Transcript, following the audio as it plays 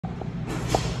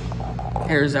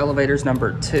Here's elevators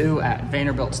number 2 at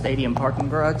Vanderbilt Stadium parking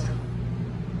garage.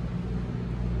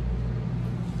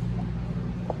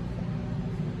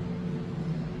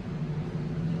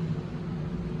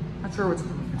 Not sure what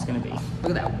it's gonna be.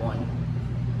 Look at that one.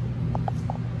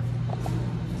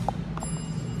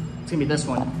 It's gonna be this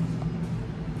one.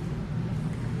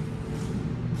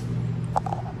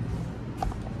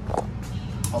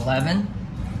 $11.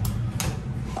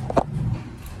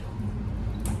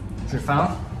 Is your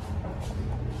phone?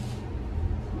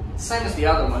 Same as the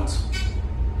other ones.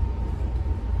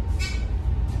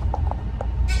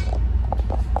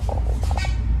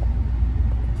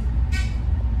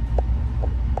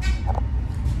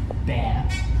 Bam.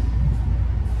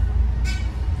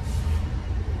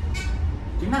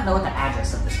 Do not know what the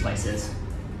address of this place is.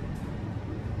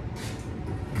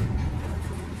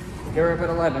 You're up at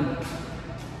 11.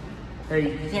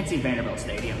 Hey, you can't see Vanderbilt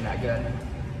Stadium that good.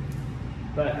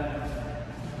 But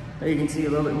there you can see a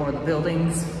little bit more of the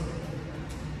buildings.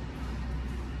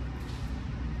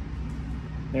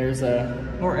 There's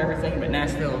more everything but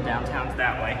Nashville downtown's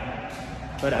that way.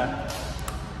 But I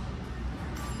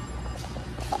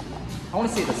want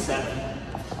to see the 7.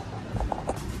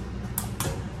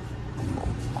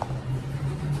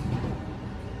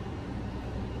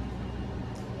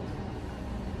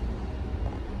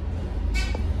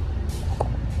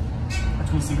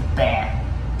 Let me see the band.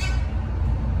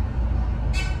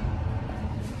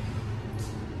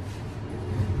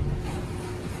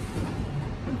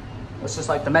 It's just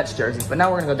like the Mets jerseys, but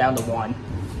now we're gonna go down to 1.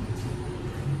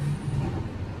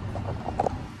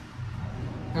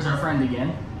 There's our friend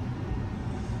again.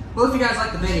 Well, if you guys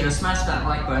like the video, smash that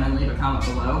like button and leave a comment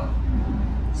below.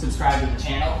 Subscribe to the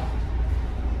channel.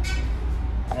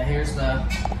 Here's the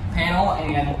panel,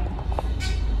 and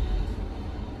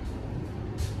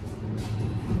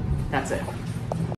that's it.